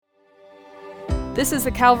This is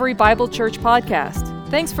the Calvary Bible Church podcast.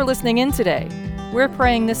 Thanks for listening in today. We're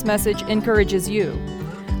praying this message encourages you.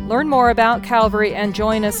 Learn more about Calvary and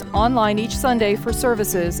join us online each Sunday for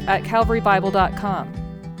services at calvarybible.com.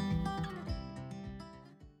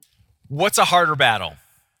 What's a harder battle?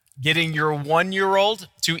 Getting your 1-year-old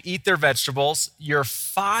to eat their vegetables, your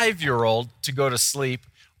 5-year-old to go to sleep,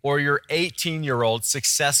 or your 18-year-old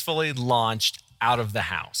successfully launched out of the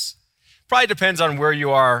house? Probably depends on where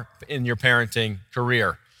you are in your parenting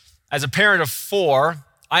career. As a parent of 4,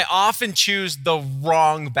 I often choose the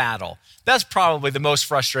wrong battle. That's probably the most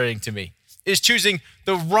frustrating to me, is choosing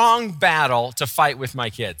the wrong battle to fight with my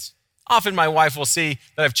kids. Often my wife will see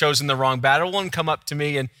that I've chosen the wrong battle and come up to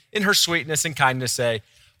me and in her sweetness and kindness say,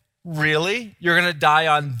 "Really? You're gonna die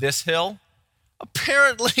on this hill?"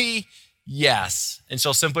 Apparently, yes. And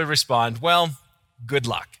she'll simply respond, "Well, good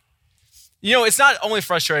luck." You know, it's not only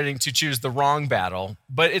frustrating to choose the wrong battle,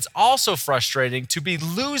 but it's also frustrating to be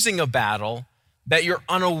losing a battle that you're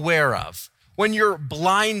unaware of. When you're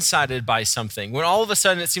blindsided by something, when all of a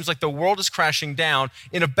sudden it seems like the world is crashing down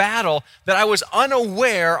in a battle that I was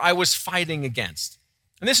unaware I was fighting against.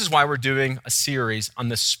 And this is why we're doing a series on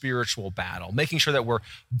the spiritual battle, making sure that we're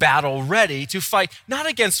battle ready to fight, not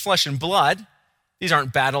against flesh and blood. These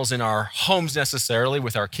aren't battles in our homes necessarily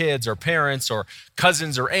with our kids or parents or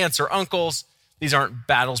cousins or aunts or uncles. These aren't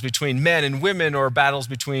battles between men and women or battles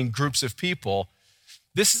between groups of people.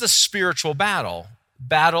 This is a spiritual battle,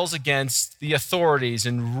 battles against the authorities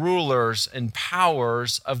and rulers and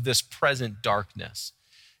powers of this present darkness.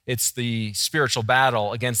 It's the spiritual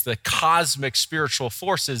battle against the cosmic spiritual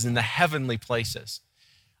forces in the heavenly places.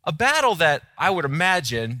 A battle that I would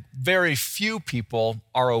imagine very few people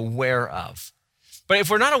are aware of. But if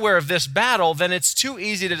we're not aware of this battle, then it's too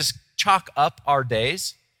easy to just chalk up our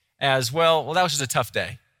days as, well, that was just a tough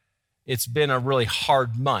day. It's been a really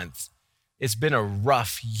hard month. It's been a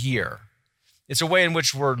rough year. It's a way in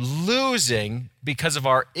which we're losing because of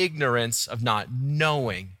our ignorance of not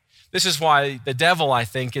knowing. This is why the devil, I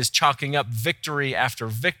think, is chalking up victory after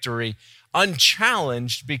victory,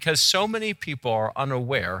 unchallenged, because so many people are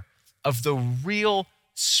unaware of the real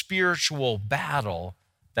spiritual battle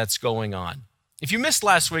that's going on. If you missed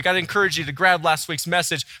last week, I'd encourage you to grab last week's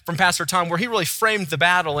message from Pastor Tom, where he really framed the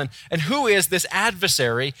battle and who is this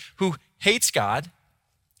adversary who hates God,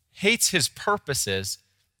 hates his purposes,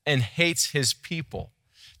 and hates his people.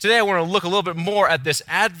 Today, I want to look a little bit more at this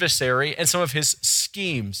adversary and some of his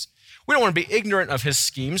schemes. We don't want to be ignorant of his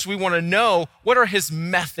schemes. We want to know what are his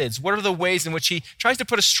methods, what are the ways in which he tries to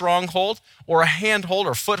put a stronghold or a handhold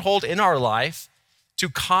or foothold in our life to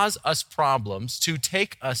cause us problems, to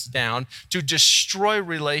take us down, to destroy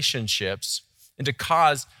relationships, and to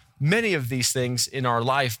cause many of these things in our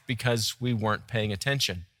life because we weren't paying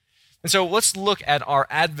attention. And so let's look at our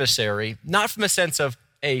adversary, not from a sense of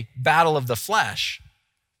a battle of the flesh,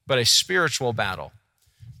 but a spiritual battle.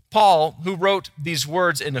 Paul, who wrote these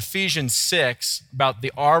words in Ephesians 6 about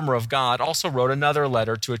the armor of God, also wrote another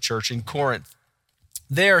letter to a church in Corinth.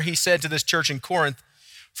 There he said to this church in Corinth,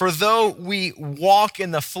 "For though we walk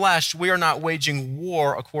in the flesh, we are not waging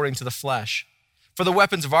war according to the flesh. For the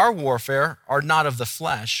weapons of our warfare are not of the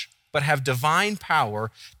flesh, but have divine power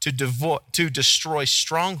to destroy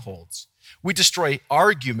strongholds. We destroy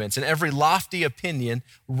arguments and every lofty opinion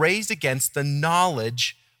raised against the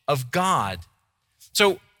knowledge of God."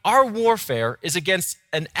 So our warfare is against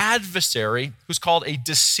an adversary who's called a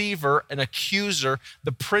deceiver, an accuser,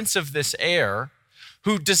 the prince of this air,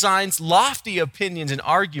 who designs lofty opinions and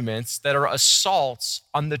arguments that are assaults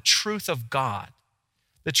on the truth of God,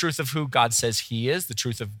 the truth of who God says he is, the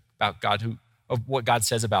truth about God, of what God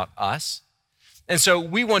says about us. And so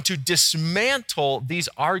we want to dismantle these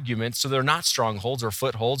arguments so they're not strongholds or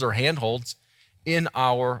footholds or handholds in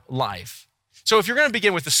our life. So if you're going to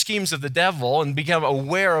begin with the schemes of the devil and become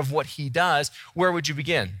aware of what he does, where would you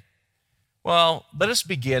begin? Well, let us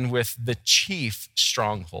begin with the chief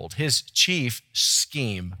stronghold, his chief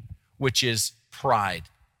scheme, which is pride.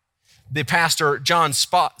 The pastor, John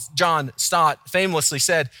Stott, famously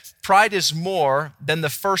said, "Pride is more than the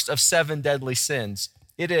first of 7 deadly sins.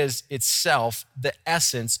 It is itself the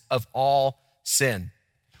essence of all sin."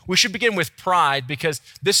 We should begin with pride because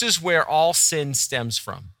this is where all sin stems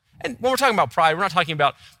from. And when we're talking about pride, we're not talking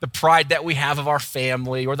about the pride that we have of our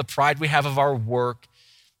family or the pride we have of our work.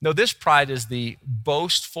 No, this pride is the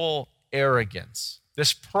boastful arrogance.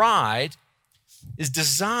 This pride is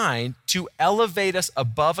designed to elevate us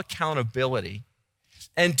above accountability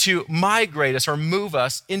and to migrate us or move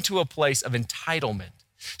us into a place of entitlement.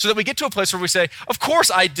 So that we get to a place where we say, of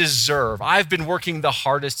course I deserve. I've been working the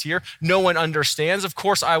hardest here. No one understands. Of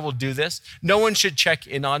course I will do this. No one should check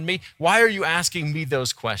in on me. Why are you asking me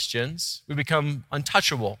those questions? We become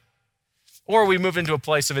untouchable. Or we move into a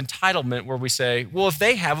place of entitlement where we say, well, if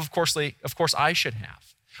they have, of course I should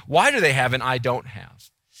have. Why do they have and I don't have?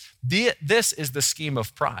 This is the scheme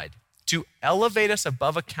of pride, to elevate us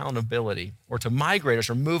above accountability or to migrate us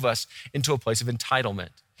or move us into a place of entitlement.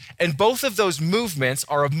 And both of those movements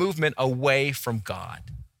are a movement away from God.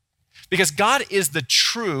 Because God is the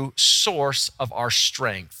true source of our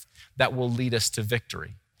strength that will lead us to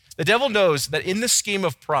victory. The devil knows that in the scheme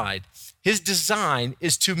of pride, his design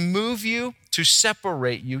is to move you, to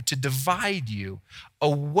separate you, to divide you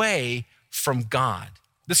away from God.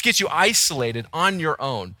 This gets you isolated on your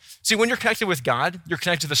own. See, when you're connected with God, you're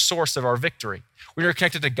connected to the source of our victory. When you're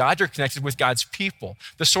connected to God, you're connected with God's people,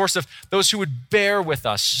 the source of those who would bear with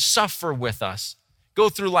us, suffer with us, go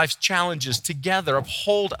through life's challenges together,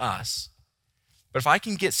 uphold us. But if I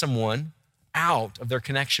can get someone out of their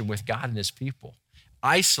connection with God and his people,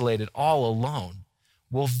 isolated all alone,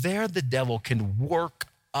 well, there the devil can work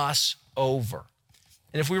us over.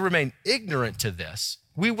 And if we remain ignorant to this,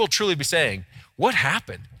 we will truly be saying, what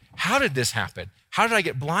happened? How did this happen? How did I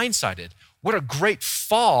get blindsided? What a great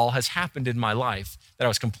fall has happened in my life that I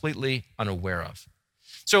was completely unaware of.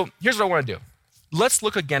 So here's what I want to do. Let's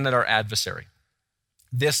look again at our adversary,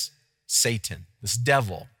 this Satan, this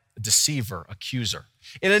devil, deceiver, accuser.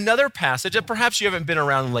 In another passage that perhaps you haven't been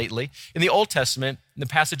around lately, in the Old Testament, in the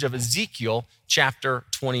passage of Ezekiel chapter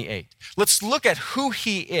 28. Let's look at who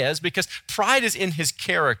he is, because pride is in his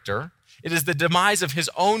character. It is the demise of his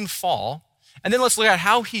own fall. And then let's look at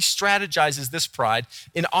how he strategizes this pride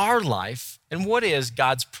in our life and what is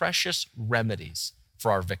God's precious remedies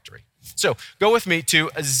for our victory. So go with me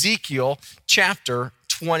to Ezekiel chapter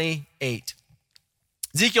 28.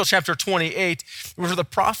 Ezekiel chapter 28, where the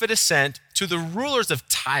prophet is sent to the rulers of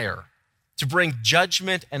Tyre to bring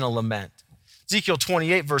judgment and a lament. Ezekiel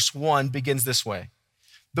 28 verse 1 begins this way.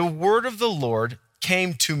 The word of the Lord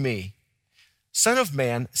came to me. Son of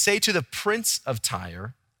man, say to the prince of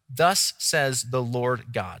Tyre, thus says the Lord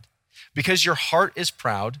God, because your heart is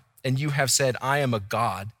proud and you have said, I am a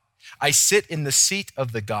God. I sit in the seat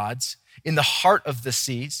of the gods, in the heart of the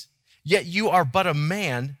seas, yet you are but a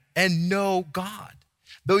man and no God,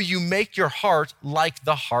 though you make your heart like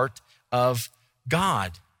the heart of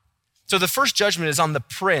God. So the first judgment is on the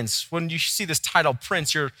prince. When you see this title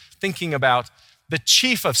prince, you're thinking about the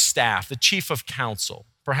chief of staff, the chief of council,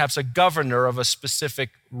 perhaps a governor of a specific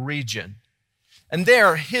region. And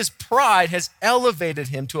there, his pride has elevated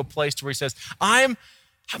him to a place where he says, I'm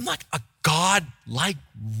like a God-like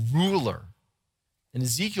ruler. And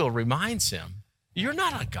Ezekiel reminds him, you're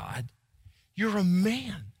not a God, you're a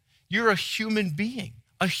man. You're a human being,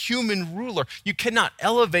 a human ruler. You cannot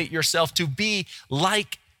elevate yourself to be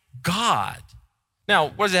like God. Now,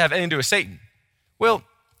 what does it have anything to do with Satan? Well,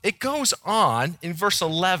 it goes on in verse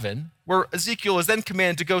 11, where Ezekiel is then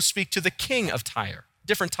commanded to go speak to the king of Tyre,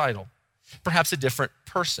 different title, perhaps a different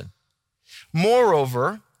person.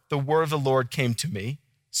 Moreover, the word of the Lord came to me,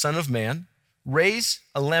 son of man, raise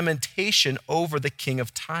a lamentation over the king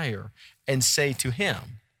of Tyre and say to him.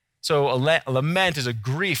 So a lament is a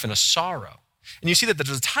grief and a sorrow. And you see that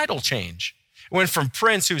there's a title change. It went from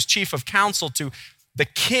prince, who's chief of council, to the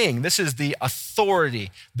king. This is the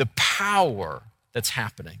authority, the power that's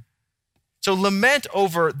happening. So lament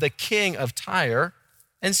over the king of Tyre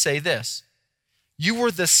and say this, you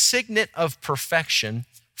were the signet of perfection,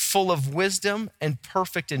 full of wisdom and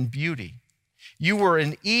perfect in beauty. You were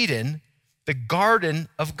in Eden, the garden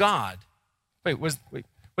of God. Was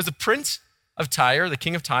the prince of Tyre, the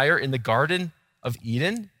king of Tyre, in the garden of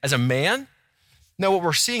Eden as a man? No, what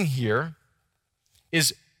we're seeing here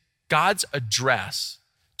is God's address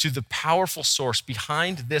to the powerful source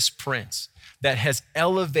behind this prince that has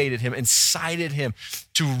elevated him, incited him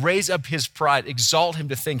to raise up his pride, exalt him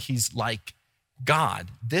to think he's like God.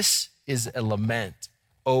 This is a lament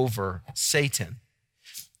over Satan.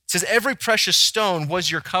 It says, every precious stone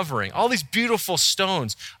was your covering. All these beautiful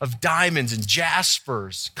stones of diamonds and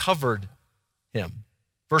jaspers covered him.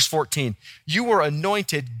 Verse 14, you were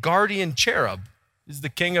anointed guardian cherub. Is the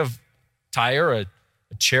king of Tyre a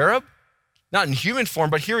cherub? Not in human form,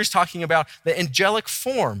 but here he's talking about the angelic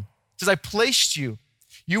form. It says, I placed you.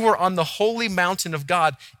 You were on the holy mountain of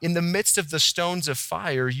God. In the midst of the stones of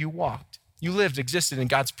fire, you walked. You lived, existed in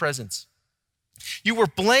God's presence. You were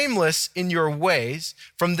blameless in your ways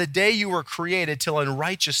from the day you were created till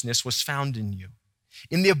unrighteousness was found in you.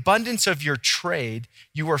 In the abundance of your trade,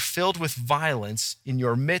 you were filled with violence in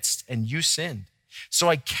your midst, and you sinned. So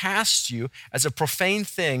I cast you as a profane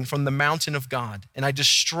thing from the mountain of God, and I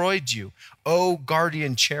destroyed you, O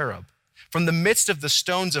guardian cherub, from the midst of the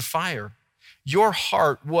stones of fire. Your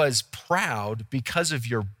heart was proud because of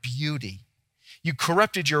your beauty. You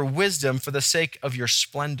corrupted your wisdom for the sake of your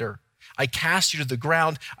splendor. I cast you to the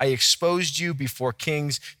ground. I exposed you before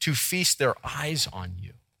kings to feast their eyes on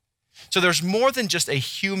you. So there's more than just a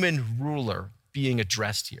human ruler being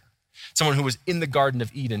addressed here. Someone who was in the Garden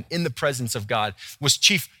of Eden, in the presence of God, was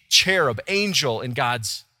chief cherub, angel in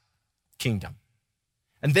God's kingdom.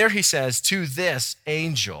 And there he says to this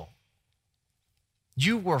angel,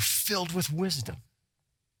 you were filled with wisdom,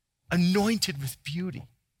 anointed with beauty,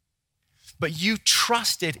 but you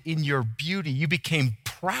trusted in your beauty. You became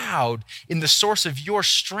proud in the source of your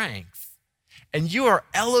strength, and you are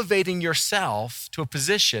elevating yourself to a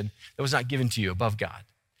position that was not given to you above God.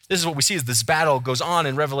 This is what we see as this battle goes on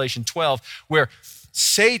in Revelation 12, where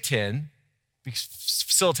Satan,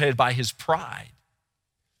 facilitated by his pride,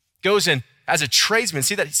 goes in as a tradesman.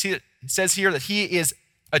 See that it says here that he is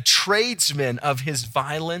a tradesman of his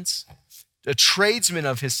violence, a tradesman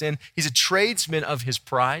of his sin. He's a tradesman of his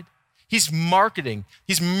pride. He's marketing,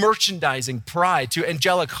 he's merchandising pride to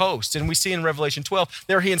angelic hosts. And we see in Revelation 12,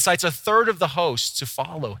 there he incites a third of the hosts to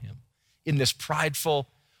follow him in this prideful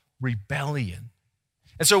rebellion.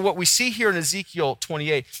 And so what we see here in Ezekiel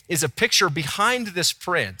 28 is a picture behind this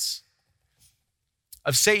prince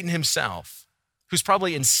of Satan himself, who's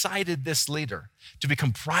probably incited this leader to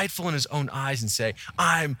become prideful in his own eyes and say,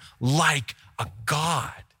 I'm like a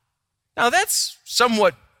god. Now that's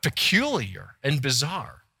somewhat peculiar and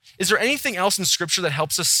bizarre. Is there anything else in Scripture that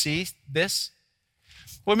helps us see this?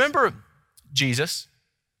 Well, remember Jesus,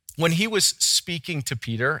 when he was speaking to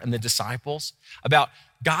Peter and the disciples about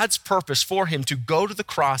God's purpose for him to go to the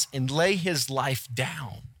cross and lay his life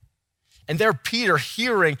down. And there Peter,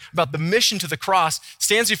 hearing about the mission to the cross,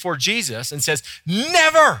 stands before Jesus and says,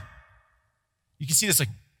 never. You can see this like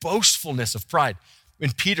boastfulness of pride.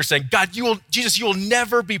 When Peter saying, Jesus, you will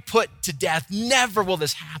never be put to death. Never will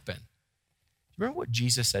this happen. Remember what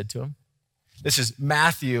Jesus said to him? This is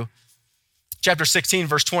Matthew chapter 16,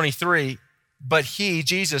 verse 23. But he,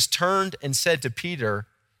 Jesus, turned and said to Peter,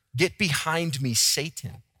 get behind me,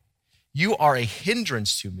 Satan. You are a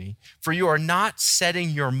hindrance to me, for you are not setting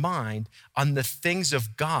your mind on the things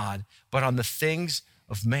of God, but on the things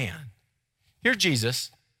of man. Here Jesus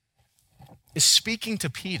is speaking to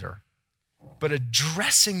Peter, but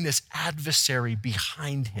addressing this adversary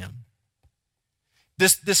behind him.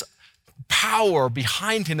 This power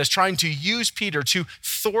behind him that's trying to use Peter to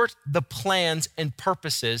thwart the plans and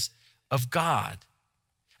purposes of God.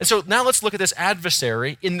 And so now let's look at this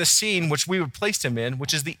adversary in the scene which we would place him in,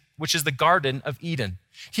 which is the Garden of Eden.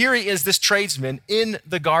 Here he is, this tradesman in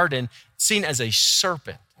the garden, seen as a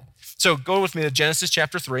serpent. So go with me to Genesis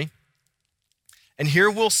chapter 3. And here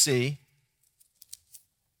we'll see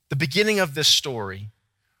the beginning of this story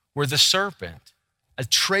where the serpent, a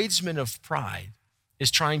tradesman of pride, is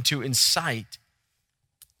trying to incite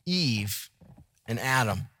Eve and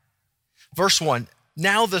Adam. Verse 1,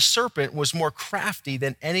 now the serpent was more crafty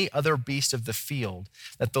than any other beast of the field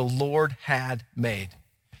that the Lord had made.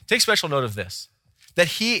 Take special note of this, that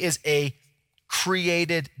he is a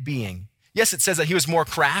created being. Yes, it says that he was more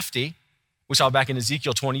crafty. We saw back in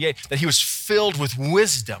Ezekiel 28 that he was filled with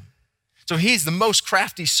wisdom. So he's the most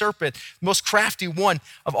crafty serpent, most crafty one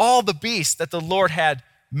of all the beasts that the Lord had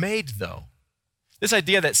made, though. This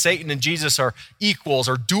idea that Satan and Jesus are equals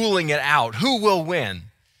or dueling it out, who will win?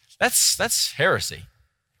 That's heresy.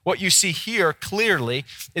 What you see here clearly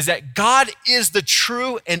is that God is the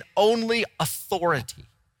true and only authority.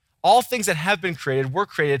 All things that have been created were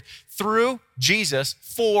created through Jesus,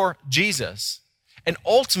 for Jesus. And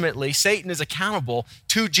ultimately, Satan is accountable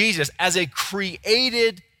to Jesus as a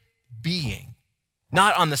created being,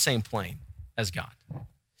 not on the same plane as God.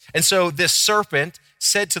 And so this serpent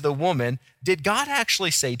said to the woman, did God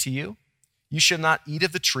actually say to you, you shall not eat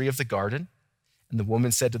of the tree of the garden? And the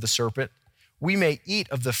woman said to the serpent, we may eat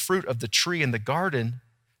of the fruit of the tree in the garden,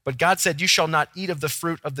 but God said, you shall not eat of the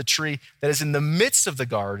fruit of the tree that is in the midst of the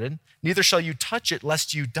garden, neither shall you touch it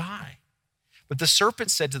lest you die. But the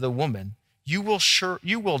serpent said to the woman, you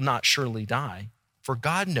will not surely die, for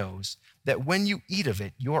God knows that when you eat of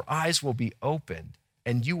it, your eyes will be opened,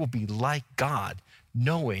 and you will be like God,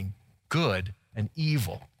 knowing good and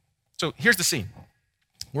evil. So here's the scene.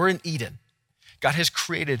 We're in Eden. God has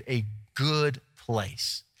created a good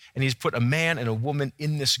place, and he's put a man and a woman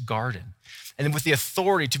in this garden. And with the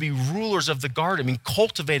authority to be rulers of the garden,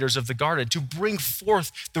 cultivators of the garden, to bring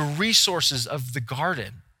forth the resources of the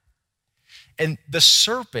garden. And the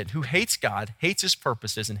serpent who hates God, hates his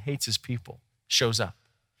purposes, and hates his people, shows up.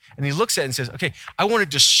 And he looks at it and says, okay, I want to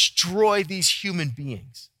destroy these human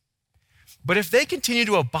beings. But if they continue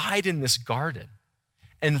to abide in this garden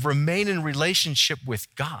and remain in relationship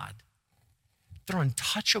with God, they're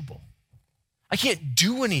untouchable. I can't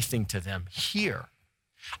do anything to them here.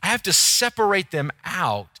 I have to separate them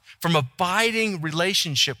out from abiding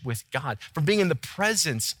relationship with God, from being in the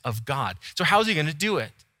presence of God. So how's he going to do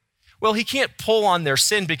it? Well, he can't pull on their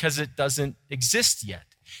sin because it doesn't exist yet.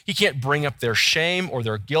 He can't bring up their shame or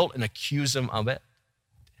their guilt and accuse them of it.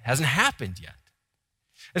 It hasn't happened yet.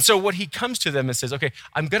 And so what he comes to them and says, okay,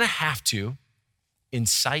 I'm going to have to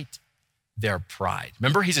incite their pride.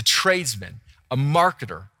 Remember, he's a tradesman, a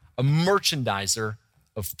marketer, a merchandiser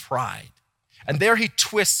of pride. And there he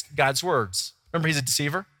twists God's words. Remember, he's a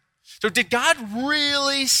deceiver. So did God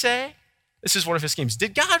really say, this is one of his schemes,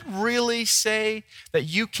 did God really say that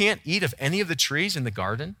you can't eat of any of the trees in the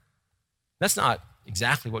garden? That's not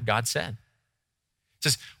exactly what God said. He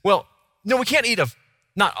says, well, no, we can't eat of,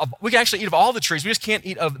 we can actually eat of all the trees. We just can't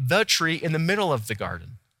eat of the tree in the middle of the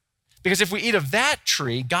garden. Because if we eat of that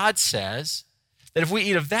tree, God says that if we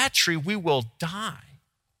eat of that tree, we will die.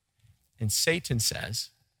 And Satan says,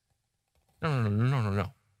 no.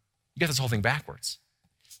 You got this whole thing backwards.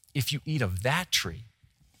 If you eat of that tree,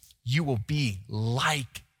 you will be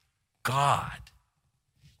like God.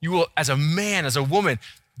 You will, as a man, as a woman,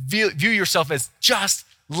 view yourself as just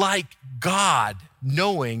like God,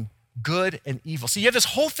 knowing good and evil. See, you have this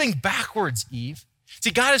whole thing backwards, Eve. See,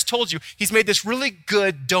 God has told you he's made this really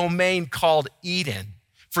good domain called Eden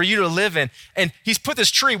for you to live in. And he's put this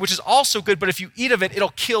tree, which is also good, but if you eat of it, it'll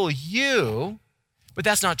kill you. But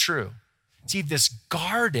that's not true. See, this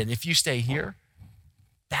garden, if you stay here,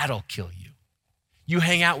 that'll kill you. You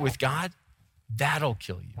hang out with God, that'll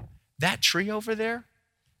kill you. That tree over there,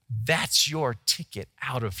 that's your ticket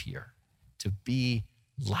out of here to be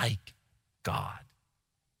like God.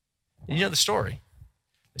 And you know the story.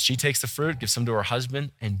 She takes the fruit, gives some to her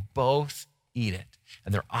husband, and both eat it.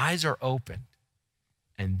 And their eyes are opened,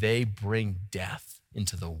 and they bring death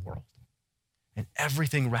into the world. And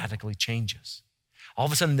everything radically changes. All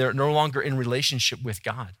of a sudden, they're no longer in relationship with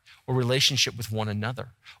God or relationship with one another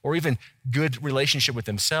or even good relationship with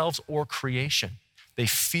themselves or creation. They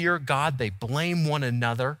fear God. They blame one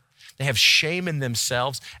another. They have shame in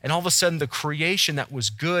themselves. And all of a sudden, the creation that was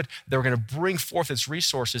good, they were going to bring forth its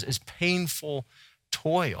resources, is painful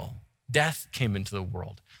toil. Death came into the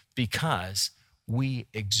world because we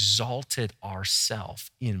exalted ourselves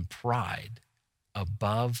in pride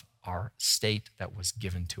above our state that was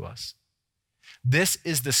given to us. This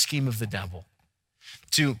is the scheme of the devil,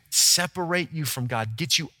 to separate you from God,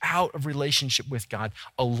 get you out of relationship with God,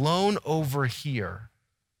 alone over here,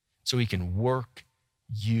 so he can work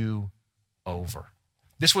you over.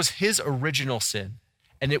 This was his original sin,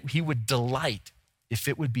 and he would delight if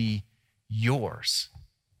it would be yours.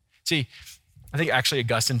 See, I think actually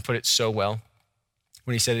Augustine put it so well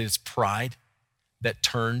when he said it's pride that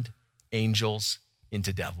turned angels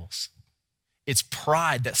into devils. It's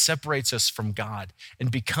pride that separates us from God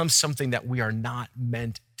and becomes something that we are not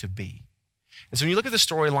meant to be. And so when you look at the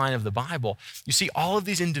storyline of the Bible, you see all of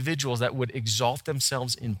these individuals that would exalt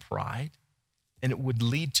themselves in pride, and it would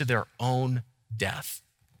lead to their own death.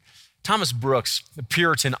 Thomas Brooks, the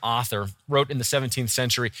Puritan author, wrote in the 17th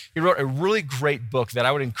century, he wrote a really great book that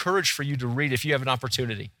I would encourage for you to read if you have an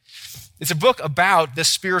opportunity. It's a book about this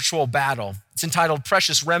spiritual battle. It's entitled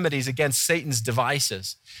Precious Remedies Against Satan's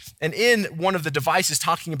Devices. And in one of the devices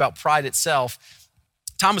talking about pride itself,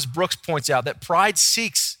 Thomas Brooks points out that pride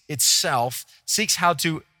seeks how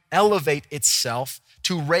to elevate itself,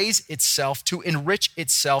 to raise itself, to enrich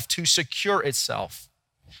itself, to secure itself.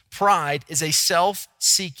 Pride is a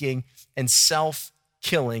self-seeking and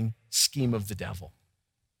self-killing scheme of the devil.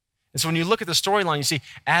 And so when you look at the storyline, you see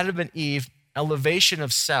Adam and Eve, elevation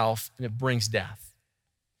of self, and it brings death.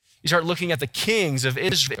 You start looking at the kings of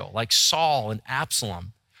Israel, like Saul and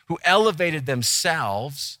Absalom, who elevated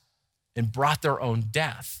themselves and brought their own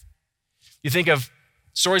death. You think of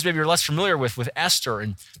stories maybe you're less familiar with Esther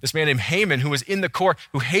and this man named Haman, who was in the court,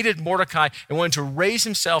 who hated Mordecai and wanted to raise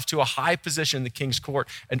himself to a high position in the king's court,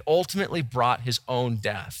 and ultimately brought his own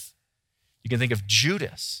death. You can think of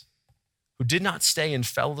Judas, who did not stay in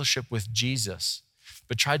fellowship with Jesus,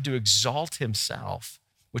 but tried to exalt himself,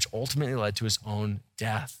 which ultimately led to his own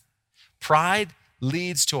death. Pride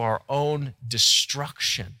leads to our own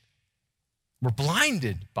destruction. We're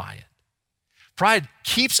blinded by it. Pride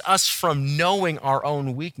keeps us from knowing our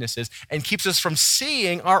own weaknesses and keeps us from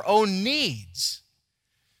seeing our own needs.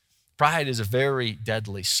 Pride is a very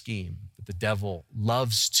deadly scheme that the devil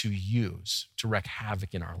loves to use to wreak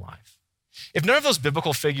havoc in our life. If none of those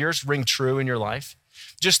biblical figures ring true in your life,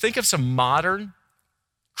 just think of some modern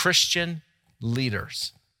Christian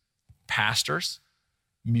leaders, pastors,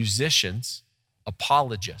 musicians,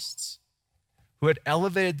 apologists, who had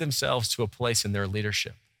elevated themselves to a place in their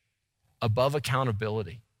leadership above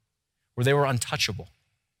accountability, where they were untouchable.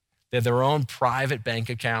 They had their own private bank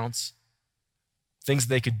accounts, things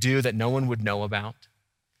they could do that no one would know about,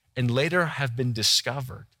 and later have been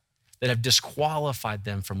discovered that have disqualified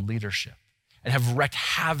them from leadership and have wreaked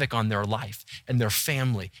havoc on their life and their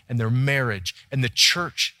family and their marriage and the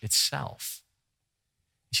church itself.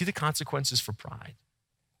 You see, the consequences for pride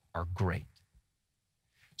are great.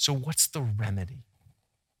 So what's the remedy?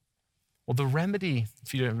 Well, the remedy,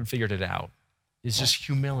 if you haven't figured it out, is just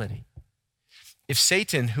humility. If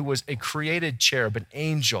Satan, who was a created cherub, an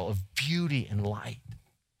angel of beauty and light,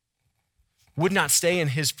 would not stay in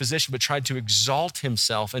his position but tried to exalt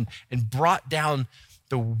himself and brought down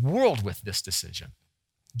the world with this decision,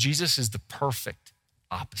 Jesus is the perfect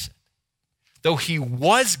opposite. Though he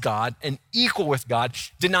was God and equal with God,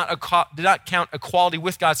 did not count equality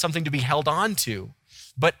with God something to be held on to,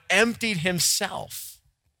 but emptied himself,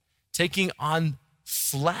 taking on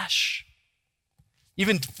flesh,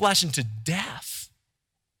 even flesh into death.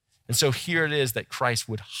 And so here it is that Christ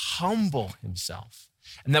would humble himself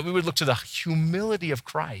and that we would look to the humility of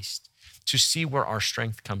Christ to see where our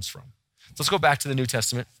strength comes from. So let's go back to the New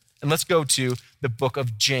Testament and let's go to the book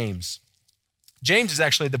of James. James is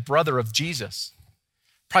actually the brother of Jesus.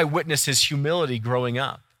 Probably witnessed his humility growing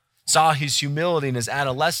up, saw his humility in his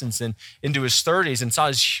adolescence and into his 30s, and saw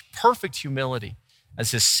his perfect humility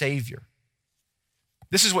as his Savior.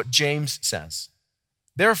 This is what James says.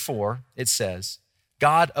 Therefore, it says,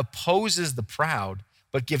 God opposes the proud,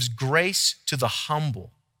 but gives grace to the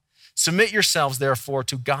humble. Submit yourselves, therefore,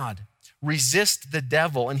 to God. Resist the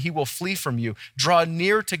devil, and he will flee from you. Draw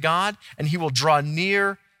near to God, and he will draw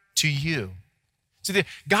near to you. See,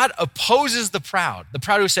 God opposes the proud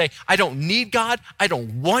who say, I don't need God, I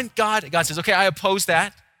don't want God. God says, okay, I oppose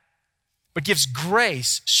that, but gives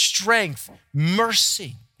grace, strength,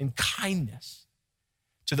 mercy, and kindness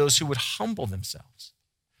to those who would humble themselves,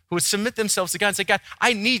 who would submit themselves to God and say, God,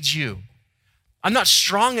 I need you. I'm not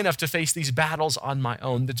strong enough to face these battles on my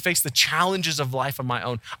own, to face the challenges of life on my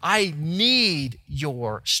own. I need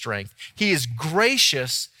your strength. He is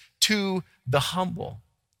gracious to the humble.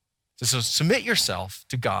 So submit yourself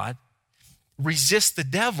to God, resist the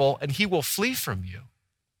devil, and he will flee from you.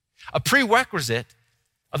 A prerequisite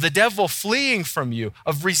of the devil fleeing from you,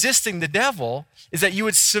 of resisting the devil, is that you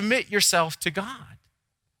would submit yourself to God.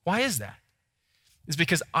 Why is that? It's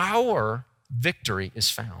because our victory is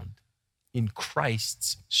found in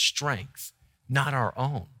Christ's strength, not our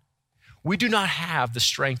own. We do not have the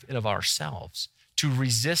strength of ourselves to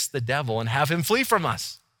resist the devil and have him flee from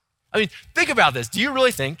us. I mean, think about this. Do you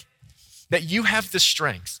really think that you have the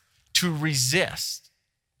strength to resist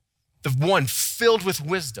the one filled with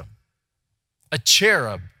wisdom, a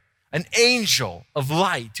cherub, an angel of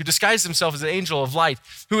light, who disguised himself as an angel of light,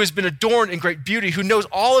 who has been adorned in great beauty, who knows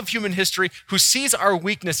all of human history, who sees our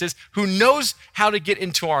weaknesses, who knows how to get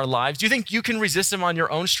into our lives? Do you think you can resist him on your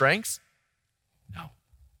own strength? No.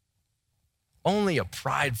 Only a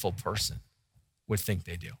prideful person would think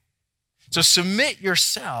they do. So submit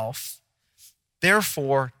yourself,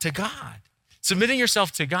 therefore, to God. Submitting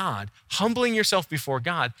yourself to God, humbling yourself before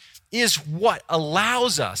God, is what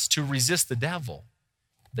allows us to resist the devil.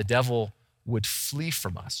 The devil would flee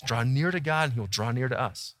from us. Draw near to God, and he will draw near to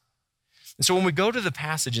us. And so when we go to the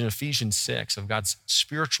passage in Ephesians 6 of God's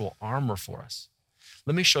spiritual armor for us,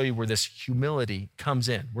 let me show you where this humility comes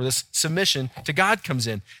in, where this submission to God comes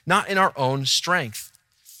in, not in our own strength.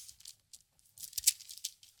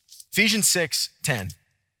 Ephesians 6:10.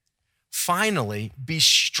 Finally, be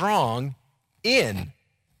strong in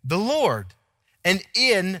the Lord and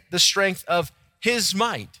in the strength of his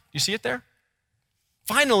might. You see it there?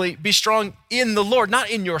 Finally, be strong in the Lord, not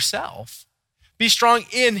in yourself. Be strong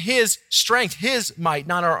in his strength, his might,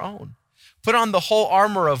 not our own. Put on the whole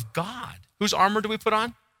armor of God. Whose armor do we put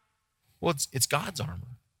on? Well, it's God's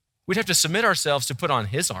armor. We'd have to submit ourselves to put on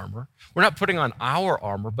his armor. We're not putting on our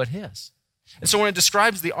armor, but his. And so when it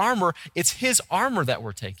describes the armor, it's his armor that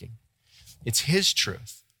we're taking. It's his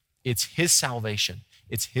truth. It's his salvation.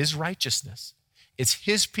 It's his righteousness. It's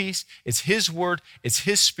his peace. It's his word. It's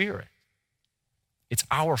his spirit. It's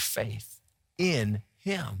our faith in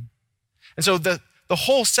him. And so the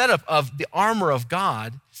whole setup of the armor of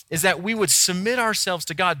God is that we would submit ourselves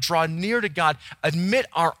to God, draw near to God, admit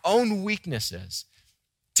our own weaknesses,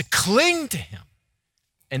 to cling to him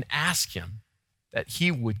and ask him that he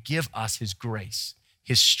would give us his grace,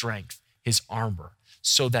 his strength, his armor,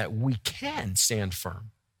 so that we can stand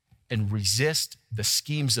firm and resist the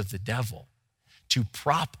schemes of the devil to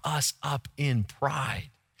prop us up in pride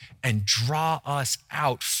and draw us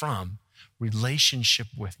out from relationship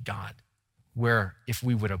with God, where if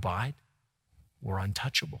we would abide, we're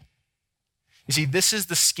untouchable. You see, this is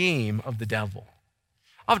the scheme of the devil.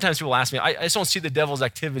 Oftentimes people ask me, I just don't see the devil's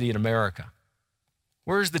activity in America.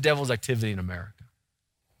 Where's the devil's activity in America?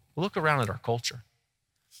 Well, look around at our culture.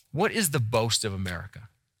 What is the boast of America?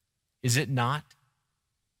 Is it not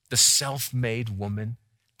the self-made woman,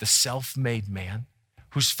 the self-made man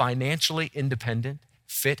who's financially independent,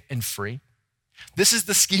 fit and free? This is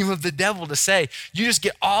the scheme of the devil to say, you just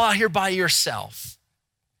get all out here by yourself.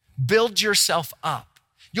 Build yourself up.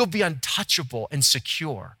 You'll be untouchable and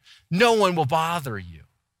secure. No one will bother you.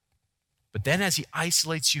 But then as he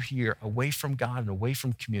isolates you here away from God and away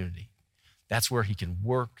from community, that's where he can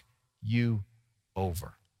work you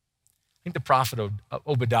over. I think the prophet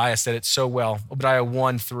Obadiah said it so well. Obadiah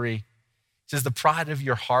 1:3 says, the pride of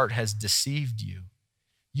your heart has deceived you.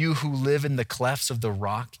 You who live in the clefts of the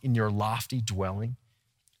rock in your lofty dwelling,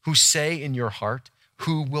 who say in your heart,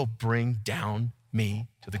 who will bring down me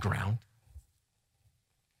to the ground?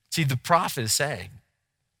 See, the prophet is saying,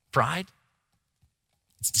 pride,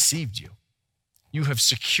 it's deceived you. You have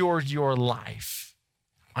secured your life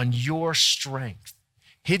on your strength,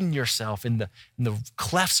 hidden yourself in the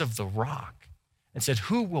clefts of the rock and said,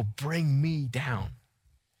 who will bring me down?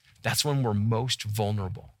 That's when we're most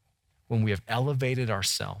vulnerable, when we have elevated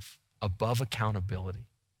ourselves above accountability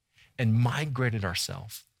and migrated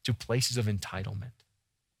ourselves to places of entitlement,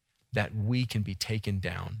 that we can be taken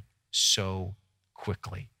down so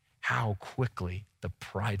quickly. How quickly the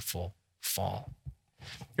prideful fall.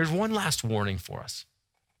 Here's one last warning for us,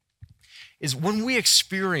 is when we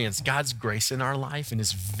experience God's grace in our life and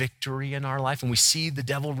his victory in our life, and we see the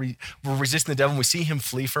devil, we're resisting the devil, and we see him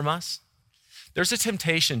flee from us, there's a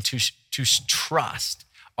temptation to trust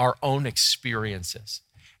our own experiences.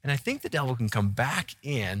 And I think the devil can come back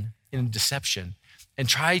in deception and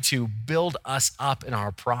try to build us up in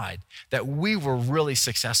our pride that we were really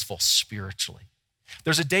successful spiritually.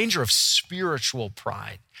 There's a danger of spiritual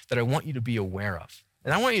pride that I want you to be aware of.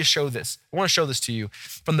 And I want you to show this. I want to show this to you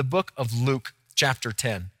from the book of Luke, chapter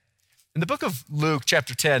 10. In the book of Luke,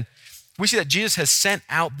 chapter 10, we see that Jesus has sent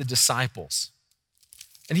out the disciples.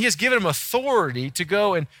 And he has given them authority to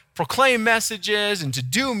go and proclaim messages and to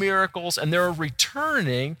do miracles. And they're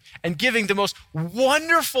returning and giving the most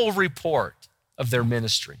wonderful report of their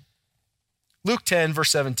ministry. Luke 10,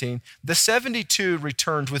 verse 17, the 72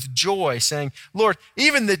 returned with joy, saying, Lord,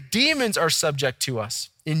 even the demons are subject to us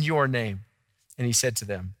in your name. And he said to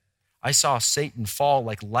them, I saw Satan fall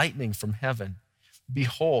like lightning from heaven.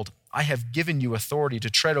 Behold, I have given you authority to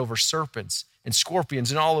tread over serpents and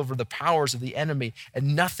scorpions and all over the powers of the enemy,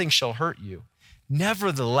 and nothing shall hurt you.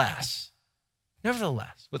 Nevertheless,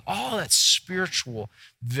 with all that spiritual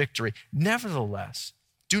victory, nevertheless,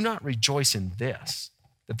 do not rejoice in this,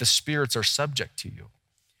 that the spirits are subject to you,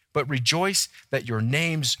 but rejoice that your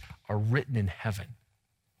names are written in heaven.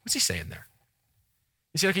 What's he saying there?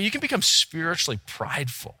 He said, okay, you can become spiritually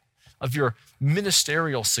prideful of your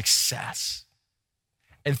ministerial success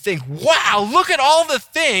and think, wow, look at all the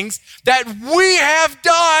things that we have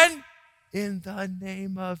done in the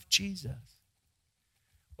name of Jesus.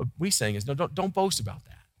 What we're saying is, no, don't boast about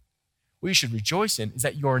that. What you should rejoice in is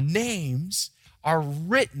that your names are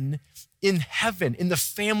written in heaven, in the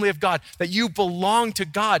family of God, that you belong to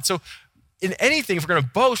God. So in anything, if we're going to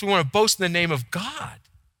boast, we want to boast in the name of God.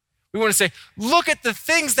 We want to say, look at the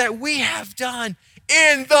things that we have done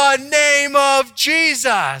in the name of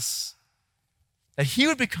Jesus. That he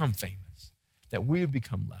would become famous, that we would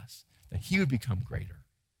become less, that he would become greater,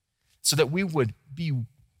 so that we would be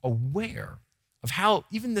aware of how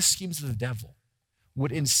even the schemes of the devil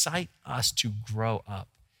would incite us to grow up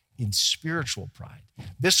in spiritual pride.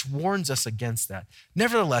 This warns us against that.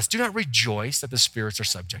 Nevertheless, do not rejoice that the spirits are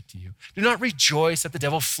subject to you. Do not rejoice that the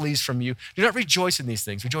devil flees from you. Do not rejoice in these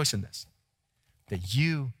things. Rejoice in this, that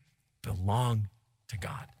you belong to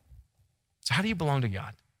God. So how do you belong to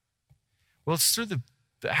God? Well, it's through the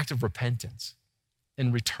act of repentance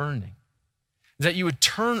and returning. That you would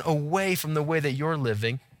turn away from the way that you're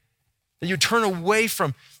living, that you turn away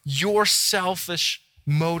from your selfish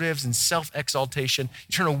motives and self-exaltation.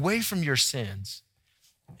 You turn away from your sins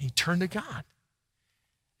and you turn to God.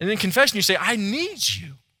 And in confession, you say, I need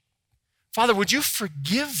you. Father, would you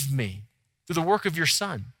forgive me through the work of your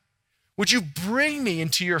Son? Would you bring me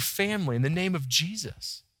into your family in the name of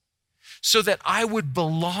Jesus so that I would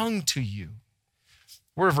belong to you?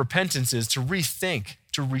 Word of repentance is to rethink,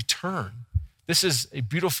 to return. This is a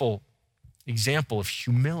beautiful example of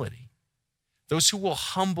humility. Those who will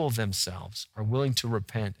humble themselves are willing to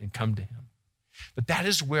repent and come to him. But that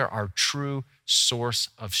is where our true source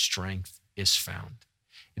of strength is found.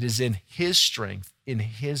 It is in his strength, in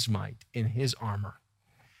his might, in his armor,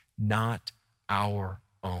 not our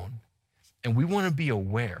own. And we want to be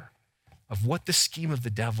aware of what the scheme of the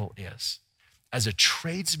devil is as a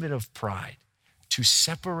tradesman of pride to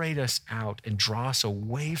separate us out and draw us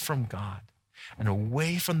away from God and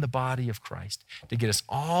away from the body of Christ, to get us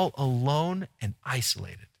all alone and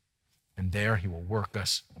isolated. And there he will work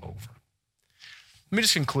us over. Let me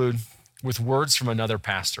just conclude with words from another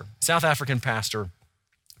pastor, South African pastor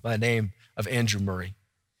by the name of Andrew Murray.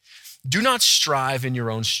 Do not strive in your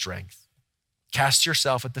own strength. Cast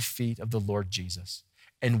yourself at the feet of the Lord Jesus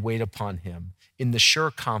and wait upon him in the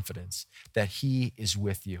sure confidence that he is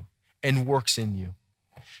with you and works in you.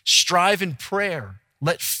 Strive in prayer.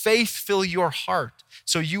 Let faith fill your heart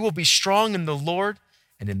so you will be strong in the Lord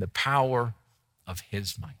and in the power of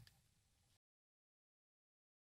his might.